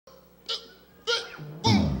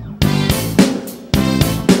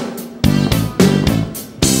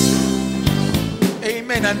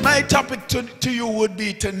Amen. And my topic to you would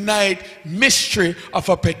be tonight, mystery of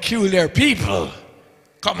a peculiar people.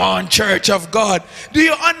 Come on, church of God. Do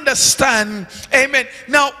you understand? Amen.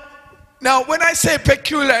 Now when I say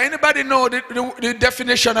peculiar, anybody know the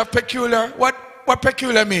definition of peculiar? What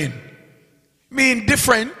peculiar mean? Mean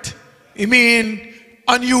different. It mean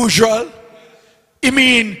unusual. It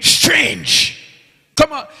mean strange.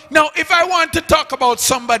 Come on. Now, if I want to talk about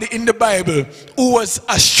somebody in the Bible who was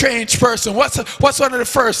a strange person, what's one of the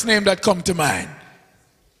first names that come to mind?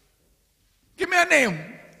 Give me a name.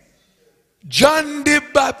 John the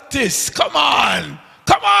Baptist. Come on.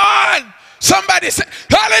 Come on. Somebody say,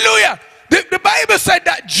 hallelujah. The Bible said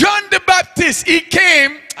that John the Baptist, he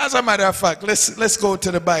came. As a matter of fact, let's go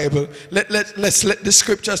to the Bible. Let's let the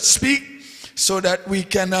scriptures speak so that we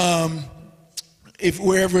can, if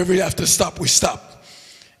wherever we have to stop, we stop.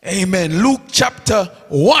 Amen. Luke chapter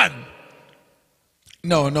 1.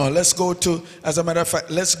 No, let's go to, as a matter of fact,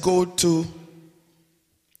 let's go to,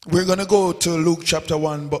 we're going to go to Luke chapter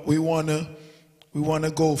 1, but we want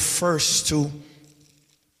to go first to,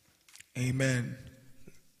 amen,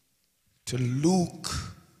 to Luke.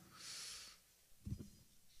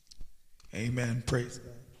 Amen. Praise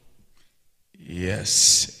God.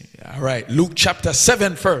 Yes. All right. Luke chapter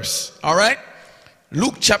 7 first. All right.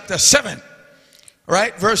 Luke chapter 7. All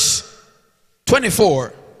right. Verse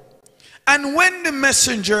 24. And when the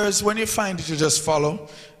messengers, when you find it, you just follow.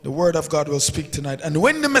 The word of God will speak tonight. And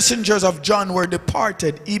when the messengers of John were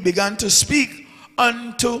departed, he began to speak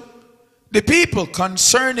unto the people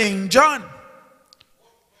concerning John.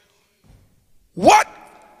 What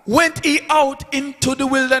went he out into the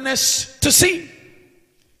wilderness to see?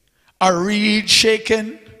 A reed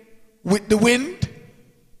shaken with the wind?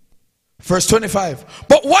 Verse 25.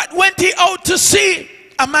 But what went he out to see?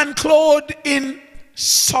 A man clothed in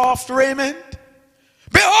soft raiment?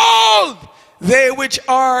 Behold, they which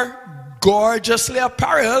are gorgeously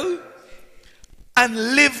apparelled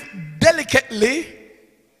and live delicately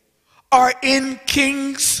are in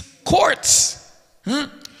king's courts.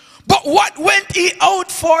 But what went he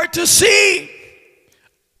out for to see?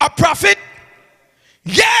 A prophet?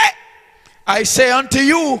 Yea, I say unto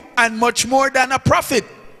you, and much more than a prophet.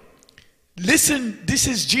 Listen, this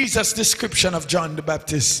is Jesus' description of John the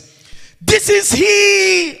Baptist. This is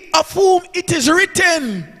he of whom it is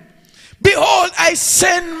written, behold, I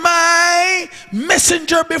send my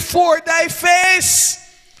messenger before thy face,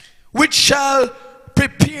 which shall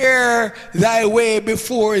prepare thy way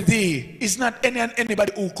before thee. It's not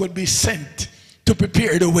anybody who could be sent to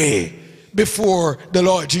prepare the way before the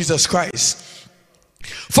Lord Jesus Christ.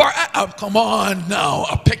 For come on now,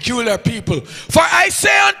 a peculiar people. For I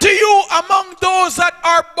say unto you, among those that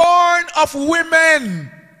are born of women,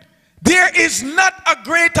 there is not a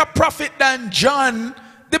greater prophet than John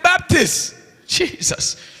the Baptist.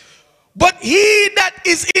 Jesus. But he that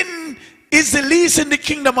is the least in the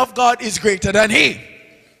kingdom of God is greater than he.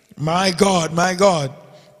 My God, my God.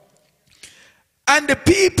 And the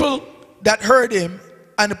people that heard him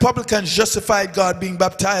and the publicans justified God being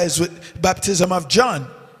baptized with baptism of John.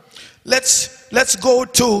 Let's go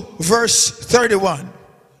to verse 31.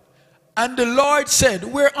 And the Lord said,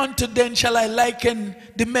 whereunto then shall I liken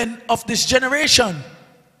the men of this generation?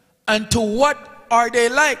 And to what are they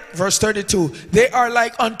like? Verse 32. They are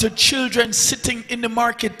like unto children sitting in the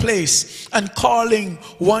marketplace and calling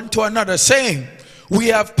one to another, saying, we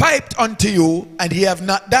have piped unto you, and ye have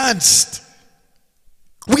not danced.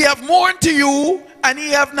 We have mourned to you, and ye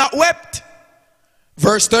have not wept.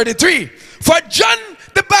 Verse 33. For John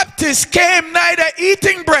the Baptist came neither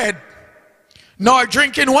eating bread nor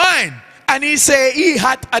drinking wine, and he say he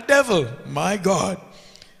had a devil. My God.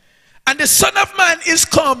 And the Son of Man is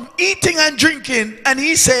come eating and drinking, and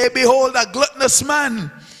he say, behold, a gluttonous man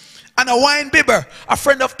and a winebibber, a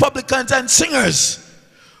friend of publicans and singers.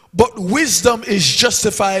 But wisdom is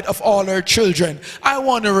justified of all her children. I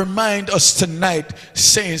want to remind us tonight,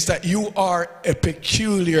 saints, that you are a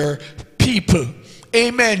peculiar people.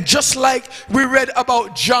 Amen. Just like we read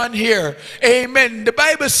about John here. Amen. The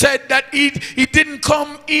Bible said that he didn't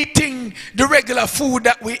come eating the regular food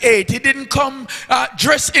that we ate. He didn't come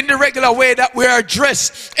dressed in the regular way that we are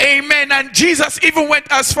dressed. Amen. And Jesus even went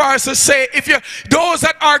as far as to say, if you those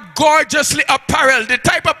that are gorgeously apparelled, the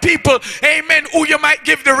type of people, amen, who you might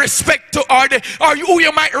give the respect to, or who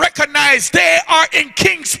you might recognize, they are in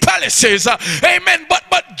king's palaces. Amen.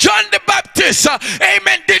 But John the Baptist,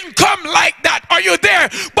 amen, didn't come like that. Are you there?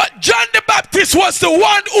 But John the Baptist was the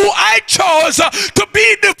one who I chose to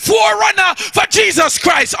be the forerunner for Jesus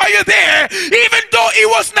Christ. Are you there? Even though he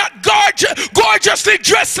was not gorgeously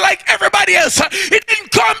dressed like everybody else, he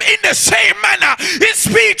didn't come in the same manner. His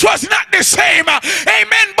speech was not the same.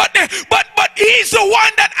 Amen. But he's the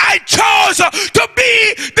one that I chose to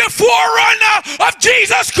be the forerunner of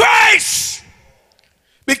Jesus Christ.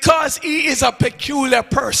 Because he is a peculiar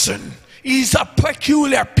person. He's a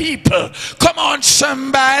peculiar people. Come on,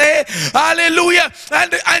 somebody. Hallelujah.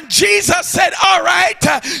 And Jesus said, all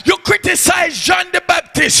right, you criticize John the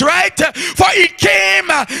Baptist, right? For he came,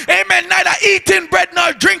 amen, neither eating bread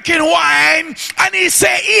nor drinking wine. And he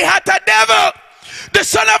said he had a devil. The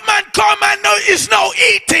Son of Man come and is now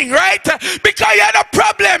eating, right? Because he had a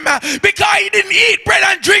problem, because he didn't eat bread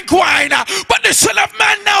and drink wine. But the Son of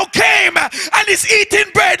Man now came and is eating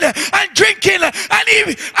bread and drinking,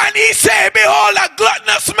 and he said, behold, a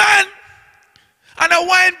gluttonous man and a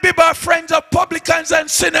wine bibber, friends of publicans and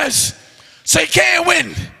sinners. So he can't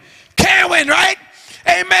win, right?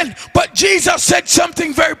 Amen. But Jesus said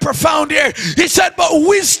something very profound here. He said, but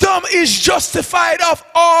wisdom is justified of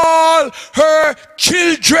all her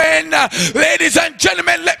children. Ladies and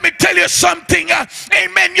gentlemen, let me tell you something.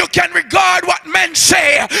 Amen. You can regard what men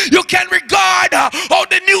say. You can regard how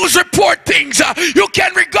the news report things. You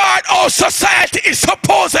can regard how society is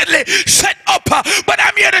supposedly set up. But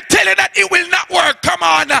I'm here to tell you that it will not work. Come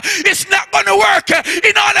on. It's not going to work.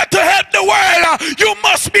 In order to help the world, you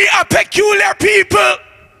must be a peculiar people.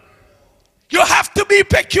 You have to be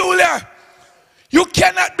peculiar. You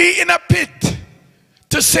cannot be in a pit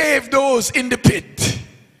to save those in the pit.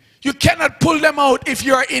 You cannot pull them out if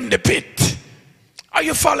you're in the pit. Are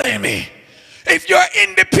you following me? If you're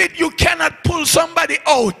in the pit, you cannot pull somebody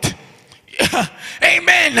out.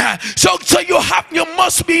 Amen. So you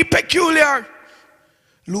must be peculiar.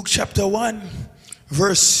 Luke chapter 1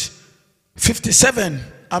 verse 57.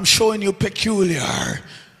 I'm showing you peculiar.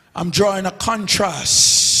 I'm drawing a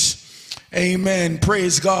contrast. Amen.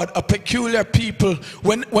 Praise God. A peculiar people.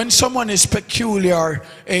 When someone is peculiar,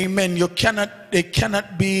 amen, they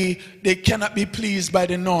cannot be pleased by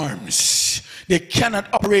the norms. They cannot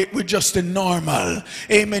operate with just the normal.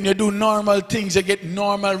 Amen. You do normal things, you get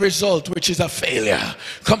normal result, which is a failure.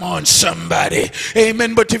 Come on, somebody.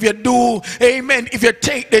 Amen. But if you do, amen, if you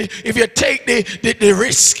take the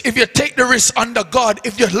risk, if you take the risk under God,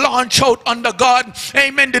 if you launch out under God,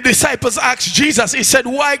 amen. The disciples asked Jesus, he said,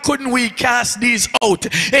 why couldn't we cast these out?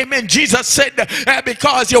 Amen. Jesus said,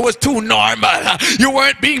 because you was too normal. You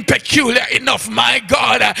weren't being peculiar enough, my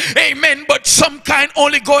God. Amen. But some kind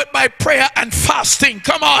only go it by prayer and fasting.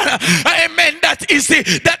 Come on. Amen. That is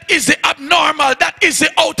the abnormal. That is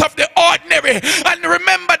the out of the ordinary. And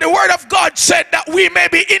remember, the word of God said that we may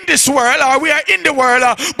be in this world, or we are in the world,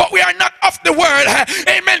 but we are not of the world.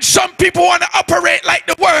 Amen. Some people want to operate like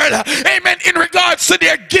the world. Amen. In regards to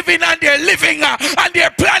their giving and their living and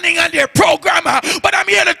their planning and their program. But I'm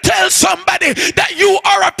here to tell somebody that you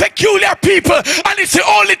are a peculiar people, and it's the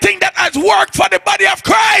only thing that has worked for the body of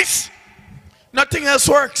Christ. Nothing else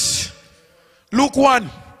works. Luke 1.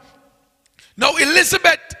 Now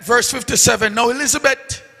Elizabeth, verse 57. Now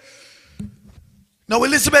Elizabeth's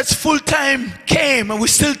full time came, and we're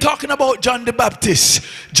still talking about John the Baptist.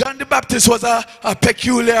 John the Baptist was a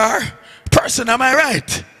peculiar person. Am I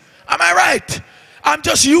right? Am I right? I'm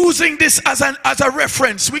just using this as a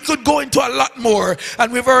reference. We could go into a lot more,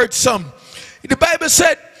 and we've heard some. The Bible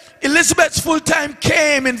said Elizabeth's full time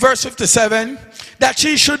came in verse 57 that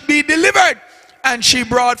she should be delivered, and she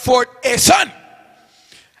brought forth a son.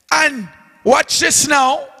 And watch this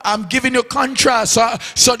now. I'm giving you contrast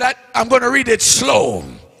so that I'm going to read it slow.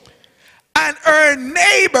 And her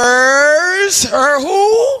neighbors, her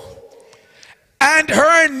who? And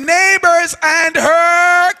her neighbors and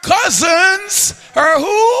her cousins, her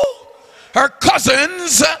who? Her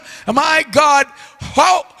cousins, my God,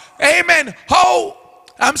 how, amen, how,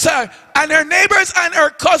 I'm sorry, and her neighbors and her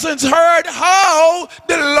cousins heard how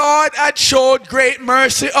the Lord had showed great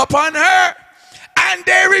mercy upon her. And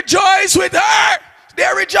they rejoice with her.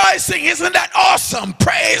 They're rejoicing. Isn't that awesome?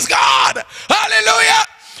 Praise God. Hallelujah.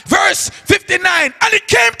 Verse 59. And it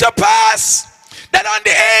came to pass that on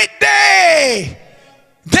the 8th day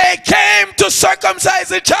they came to circumcise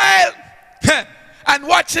the child. And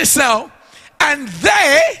watch this now. And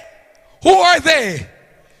they, who are they?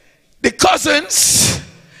 The cousins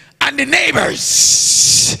and the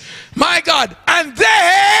neighbors. My God. And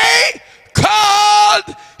they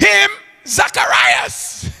called him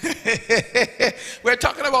Zacharias. We're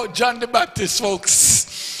talking about John the Baptist,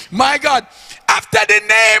 folks. My God. After the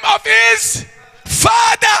name of his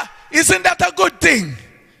father. Isn't that a good thing?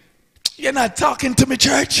 You're not talking to me,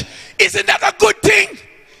 church. Isn't that a good thing?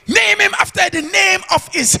 Name him after the name of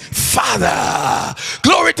his father.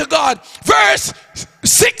 Glory to God. Verse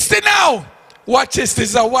 60 now. Watch this. This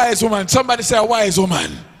is a wise woman. Somebody say a wise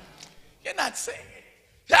woman. You're not saying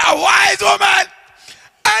it. A wise woman.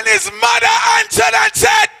 And his mother answered and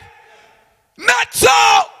said, not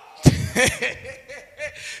so.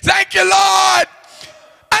 Thank you, Lord.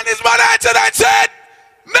 And his mother answered and said,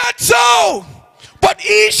 not so, but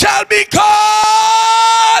he shall be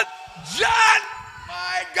called John.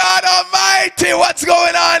 My God Almighty, what's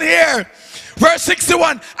going on here? Verse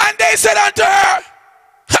 61, and they said unto her,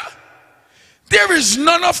 there is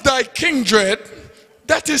none of thy kindred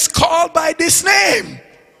that is called by this name.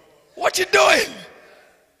 What you doing?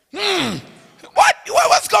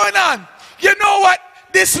 What's going on? You know what?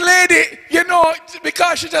 This lady, you know,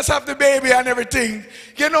 because she just have the baby and everything,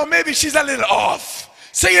 you know, maybe she's a little off.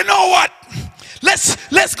 So you know what?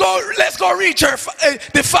 Let's go reach her,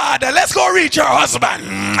 the father. Let's go reach her husband.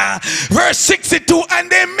 Verse 62, and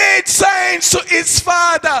they made signs to his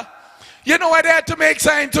father. You know why they had to make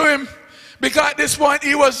signs to him? Because at this point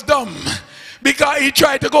he was dumb. Because he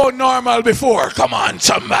tried to go normal before. Come on,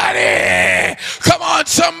 somebody. Come on,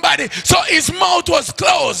 somebody. So his mouth was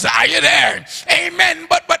closed. Are you there? Amen.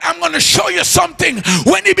 But I'm going to show you something.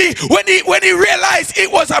 When he realized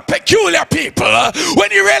it was a peculiar people,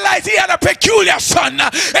 when he realized he had a peculiar son,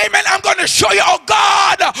 amen, I'm going to show you how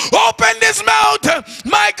God opened his mouth.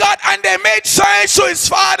 My God, and they made signs to his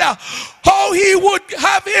father how he would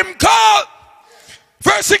have him called.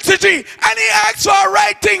 Verse 63, and he asked for a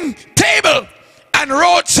writing table and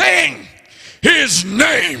wrote, saying, his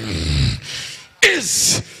name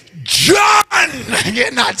is John.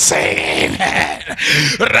 You're not saying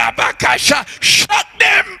Rabakasha. Shock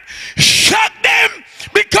them,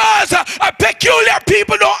 because a peculiar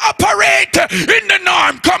people don't operate in the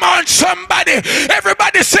norm. Come on, somebody.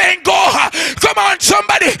 Everybody saying go. Come on,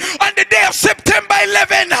 somebody. On the day of September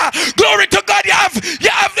 11, glory to God, you have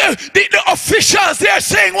the officials. They are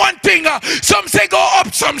saying one thing. Some say go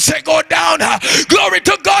up, some say go down. Glory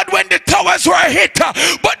to God, when the towers were hit,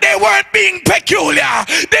 but they weren't being peculiar.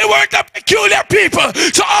 They weren't a peculiar people.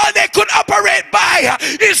 So all they could operate by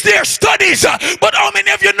is their studies. But how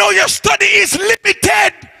many of you know your study is limited?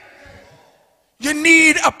 You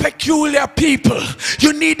need a peculiar people.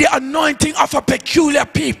 You need the anointing of a peculiar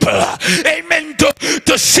people. Amen.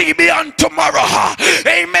 To see beyond tomorrow.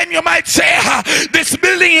 Amen. You might say, this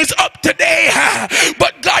building is up today,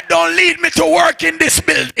 but God don't lead me to work in this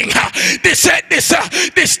building.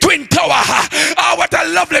 This twin tower. Oh, what a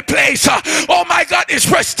lovely place. Oh my God, it's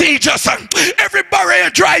prestigious. Every barrier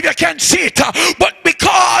drive you can see it. But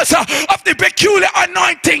because of the peculiar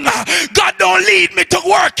anointing, God don't lead me to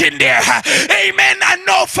work in there. Amen. And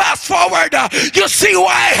no fast forward. You see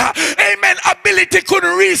why? Amen. Ability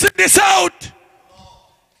couldn't reason this out.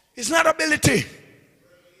 It's not ability.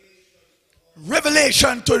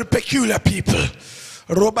 Revelation to the peculiar people.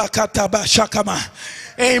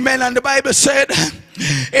 Amen. And the Bible said,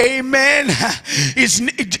 amen.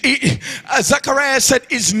 Zechariah said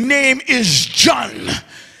his name is John.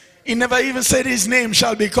 He never even said his name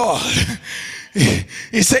shall be called.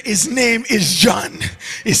 He said his name is John.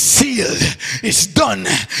 It's sealed. It's done.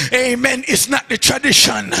 Amen. It's not the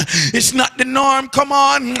tradition. It's not the norm. Come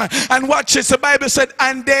on. And watch this. The Bible said,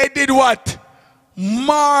 and they did what?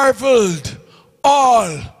 Marveled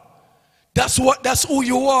all. That's who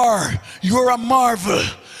you are. You're a marvel.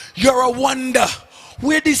 You're a wonder.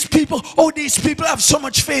 Where these people, these people have so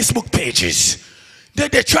much Facebook pages.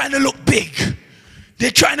 They're trying to look big. They're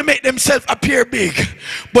trying to make themselves appear big.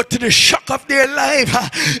 But to the shock of their life,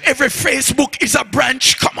 every Facebook is a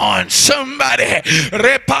branch. Come on, somebody.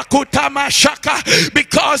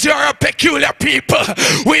 Because you're a peculiar people.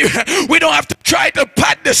 We don't have to try to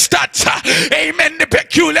pad the stats. Amen. The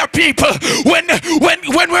peculiar people.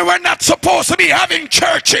 When we were not supposed to be having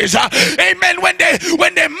churches. Amen. When they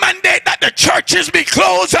mandate that the churches be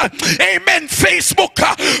closed. Amen. Facebook.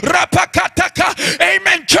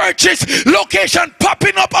 Amen. Churches. Location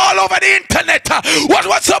popping up all over the internet.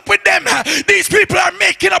 What's up with them? These people are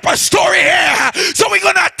making up a story here. So we're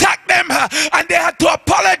going to attack them. And they had to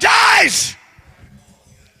apologize.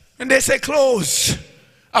 And they say close.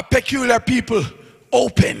 A peculiar people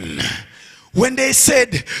open. When they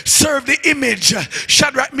said serve the image,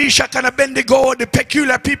 Shadrach, Meshach and Abednego, the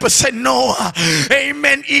peculiar people said no.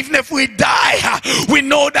 Amen. Even if we die, we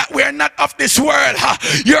know that we are not of this world.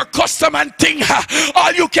 Your custom and thing,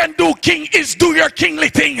 all you can do, king, is do your kingly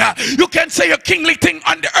thing. You can say your kingly thing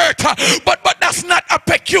on the earth, but that's not a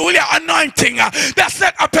peculiar anointing. That's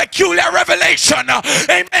not a peculiar revelation.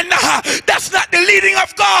 Amen. That's not the leading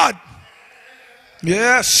of God.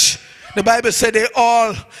 Yes. The Bible said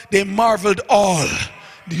they marveled all.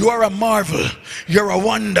 You are a marvel. You're a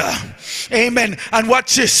wonder. Amen. And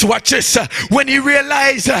watch this. Watch this. When he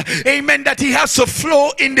realized, amen, that he has to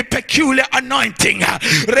flow in the peculiar anointing.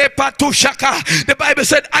 The Bible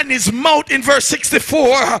said, and his mouth in verse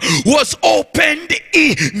 64 was opened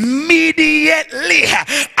immediately,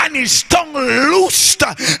 and his tongue loosed,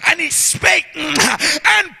 and he spake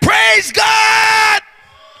and praised God.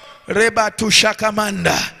 Reba tu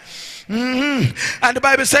shakamanda. And the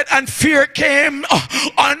Bible said, and fear came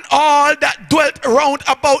on all that dwelt around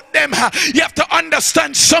about them. You have to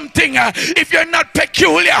understand something. If you're not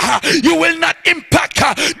peculiar, you will not impact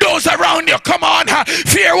those around you. Come on.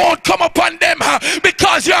 Fear won't come upon them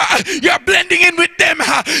because you're blending in with them.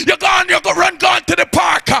 You're gone to the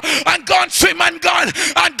park and gone swim and gone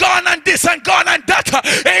and this and gone and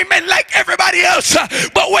that. Amen. Like everybody else.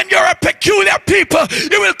 But when you're a peculiar people,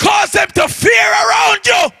 you will cause them to fear around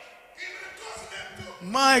you.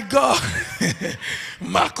 My God.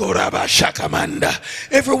 Makoraba Shakamanda.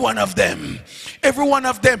 Every one of them. Every one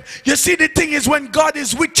of them. You see, the thing is, when God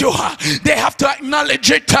is with you, they have to acknowledge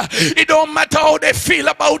it. It don't matter how they feel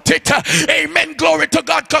about it. Amen. Glory to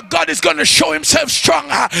God. Because God is going to show himself strong.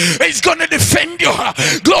 He's going to defend you.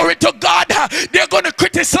 Glory to God. They're going to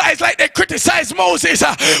criticize like they criticize Moses.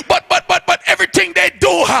 But everything they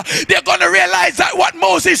do, they're going to realize that what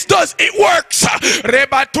Moses does, it works.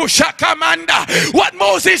 What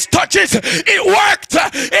Moses touches, it works.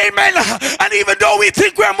 Amen. And even though we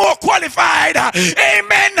think we're more qualified,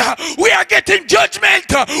 amen, we are getting judgment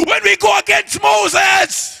when we go against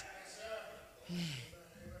Moses.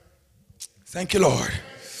 Thank you, Lord.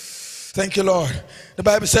 Thank you, Lord. The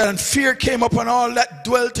Bible said, and fear came upon all that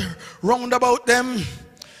dwelt round about them.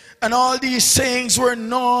 And all these sayings were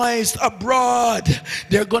noised abroad.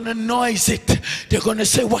 They're going to noise it. They're going to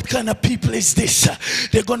say, what kind of people is this?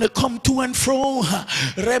 They're going to come to and fro.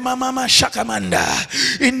 Remamama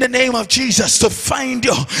Shakamanda. In the name of Jesus to find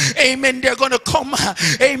you. Amen. They're going to come.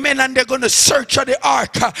 Amen. And they're going to search at the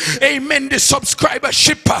ark. Amen. The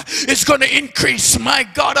subscribership is going to increase. My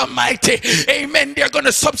God Almighty. Amen. They're going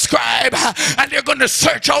to subscribe. And they're going to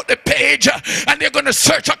search out the page. And they're going to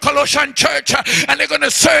search a Colossian church. And they're going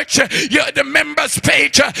to search the members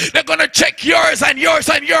page. They're gonna check yours and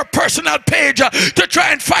your personal page to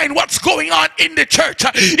try and find what's going on in the church.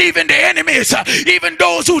 Even the enemies, even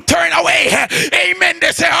those who turn away, amen,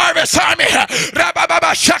 they say Harvest Army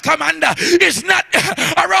Rabababa Shakamanda is not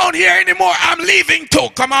around here anymore. I'm leaving too.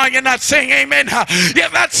 Come on, you're not saying amen. Yeah,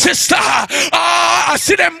 that sister, I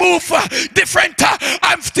see them move different.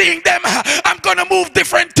 I'm seeing them, I'm gonna move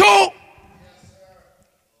different too.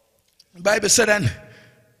 The Bible said, and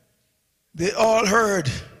they all heard.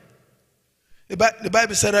 The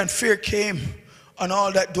Bible said, and fear came on all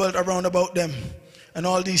that dwelt around about them. And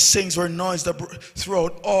all these things were noised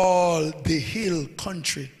throughout all the hill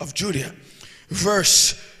country of Judea.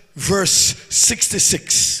 Verse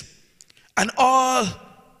 66. And all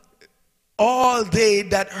they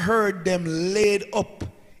that heard them laid up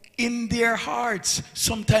in their hearts.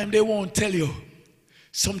 Sometimes they won't tell you.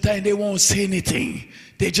 Sometimes they won't say anything.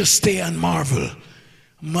 They just stay and marvel.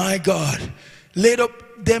 My God, laid up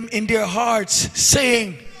them in their hearts,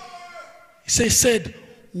 saying, said,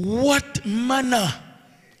 what manner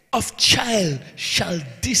of child shall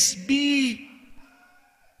this be?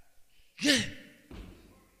 Yeah.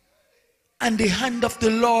 And the hand of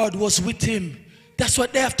the Lord was with him. That's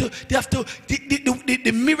what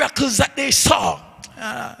the miracles that they saw.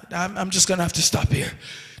 I'm just going to have to stop here.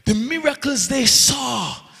 The miracles they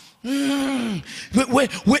saw. We're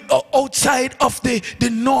outside of the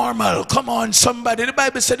normal. Come on, somebody. The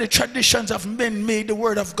Bible said the traditions of men made the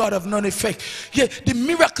word of God of none effect. Yeah, the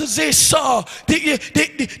miracles they saw, they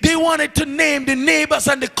wanted to name the neighbors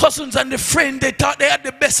and the cousins and the friends. They thought they had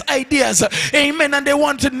the best ideas. Amen. And they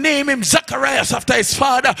wanted to name him Zacharias after his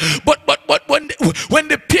father. But when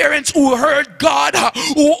the parents who heard God,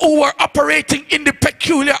 who were operating in the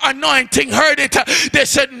peculiar anointing, heard it, they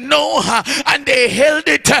said no, and they held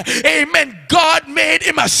it. Amen. God made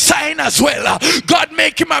him a sign as well. God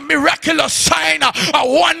made him a miraculous sign, a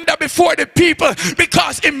wonder before the people,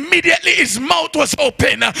 because immediately his mouth was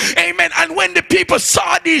open. Amen. And when the people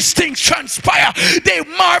saw these things transpire, they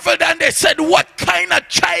marveled and they said, what kind of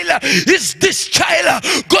child is this child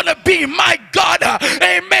gonna be? My God.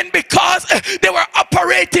 Amen. Because they were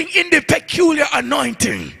operating in the peculiar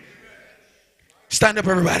anointing. Stand up,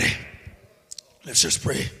 everybody. Let's just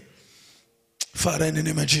pray. Father, in the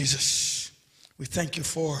name of Jesus, we thank you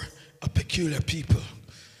for a peculiar people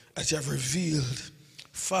as you have revealed.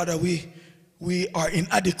 Father, we are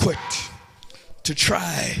inadequate to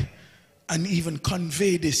try and even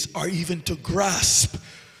convey this, or even to grasp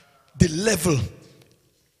the level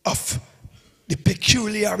of the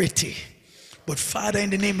peculiarity. But Father, in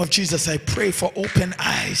the name of Jesus, I pray for open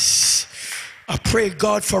eyes. I pray,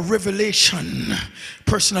 God, for revelation,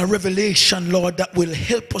 personal revelation, Lord, that will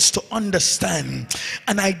help us to understand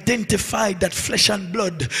and identify that flesh and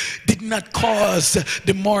blood did not cause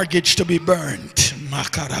the mortgage to be burned.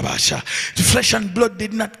 The flesh and blood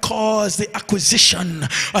did not cause the acquisition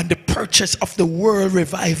and the purchase of the World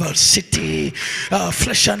Revival City.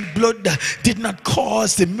 Flesh and blood did not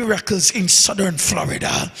cause the miracles in southern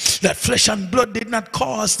Florida. That flesh and blood did not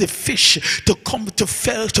cause the fish to come to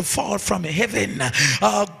fall from heaven.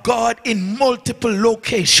 God, in multiple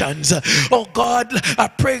locations. Oh God, I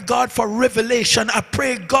pray, God, for revelation. I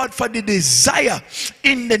pray, God, for the desire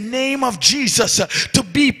in the name of Jesus to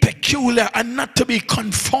be peculiar and not to be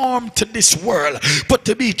conformed to this world, but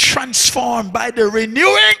to be transformed by the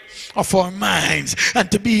renewing of our minds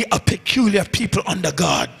and to be a peculiar people under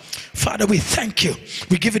God. Father, we thank you.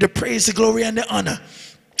 We give you the praise, the glory, and the honor.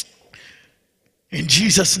 In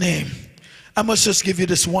Jesus' name. I must just give you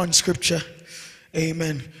this one scripture.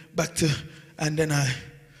 Amen. Back to, and then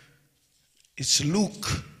it's Luke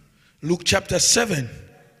chapter 7.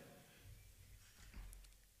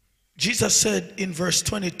 Jesus said in verse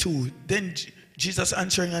 22, then Jesus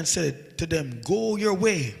answering and said to them, go your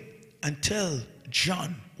way and tell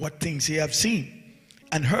John what things ye have seen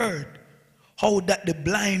and heard, how that the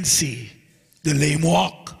blind see, the lame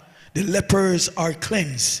walk, the lepers are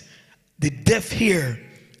cleansed, the deaf hear,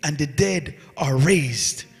 and the dead are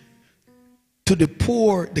raised. To the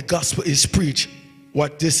poor the gospel is preached.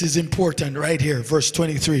 What this is important right here, verse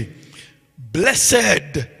 23.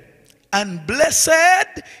 Blessed and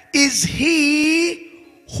blessed is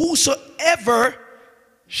he whosoever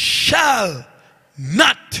shall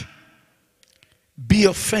not be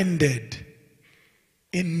offended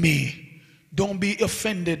in me. Don't be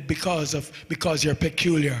offended because you're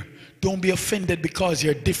peculiar. Don't be offended because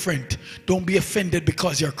you're different. Don't be offended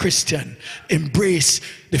because you're Christian. Embrace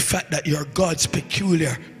the fact that you're God's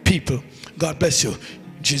peculiar people. God bless you.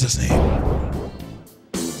 In Jesus' name.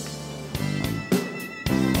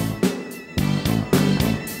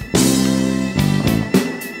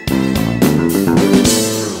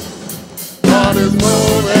 God is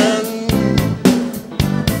moving,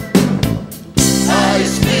 by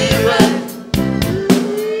Spirit.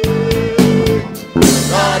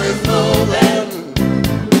 God is moving,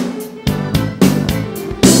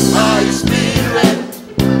 by Spirit.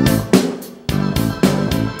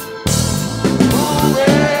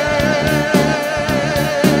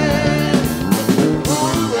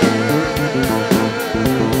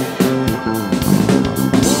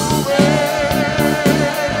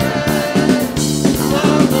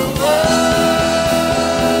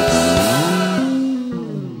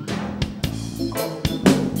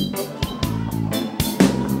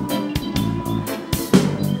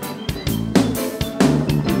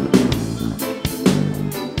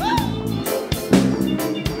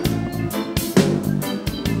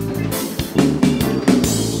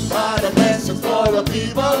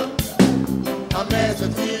 People, a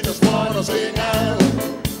message we just want to sing out.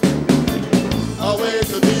 A way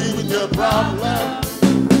to deal with your problem.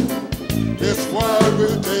 This world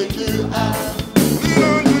will take you out.